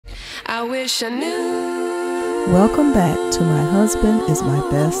I wish I knew. Welcome back to My Husband is My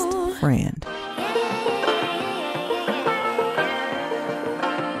Best Friend.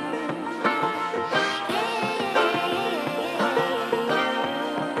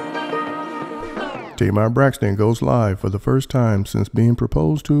 Tamar Braxton goes live for the first time since being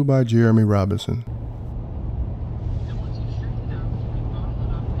proposed to by Jeremy Robinson.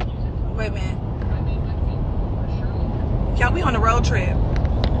 Wait a minute. Y'all, we on a road trip.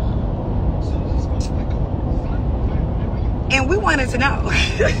 And we wanted to know.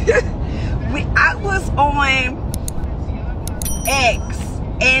 I was on X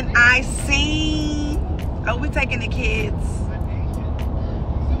and I seen, we taking the kids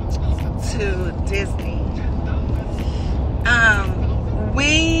to Disney.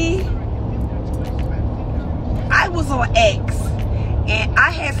 I was on X and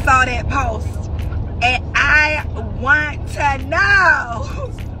I had saw that post and I want to know.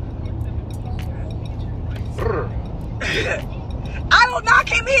 I don't know. I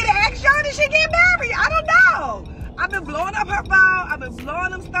came here to ask y'all, did she get married? I don't know. I've been blowing up her phone. I've been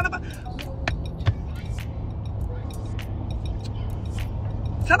blowing them stuff up.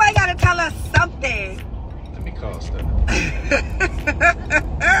 Somebody got to tell us something. Let me call stuff.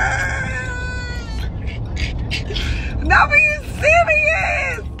 No, are you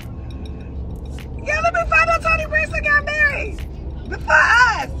serious? Yeah, let me find out Toni Braxton got married before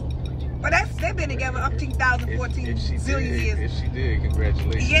us. But they've been together up to 2014 zillion years. If she did,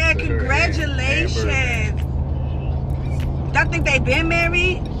 congratulations. Yeah, to congratulations. her and Y'all think they been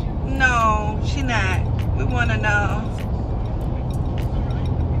married? No, she not. We want to know.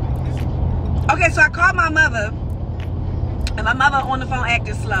 Okay, so I called my mother, and my mother on the phone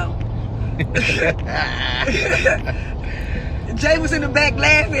acting slow. Jay was in the back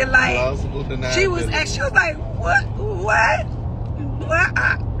laughing like she was like, what?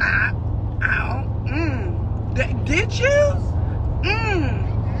 Did you?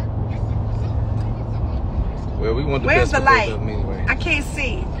 Well, we want the Where's best the for light? both of them anyway. I can't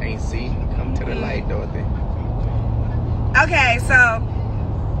see. Can't see? Come to the light, Dorothy. Okay, so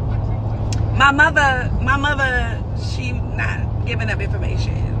my mother, she not giving up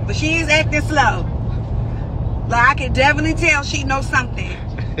information, but she is acting slow. Like I can definitely tell she knows something.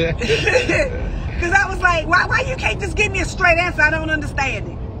 Because I was like, why you can't just give me a straight answer? I don't understand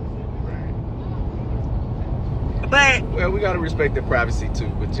it. But well, we gotta respect their privacy too.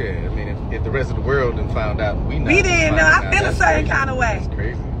 But yeah, I mean, if the rest of the world done found out, we didn't know. I feel a certain kind of way. That's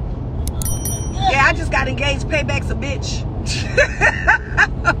crazy. Yeah, I just got engaged. Payback's a bitch.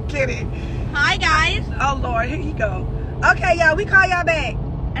 I'm kidding. Hi guys. Oh Lord, here you go. Okay, y'all, we call y'all back.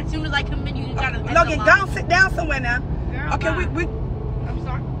 As soon as I come in, you gotta. Logan, go sit down somewhere now. Girl, okay, we. I'm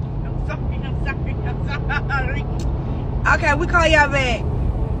sorry. Okay, we call y'all back.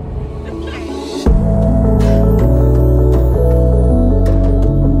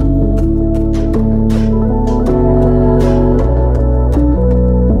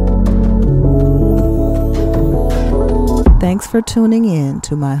 Thanks for tuning in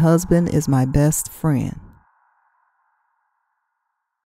to My Husband is My Best Friend.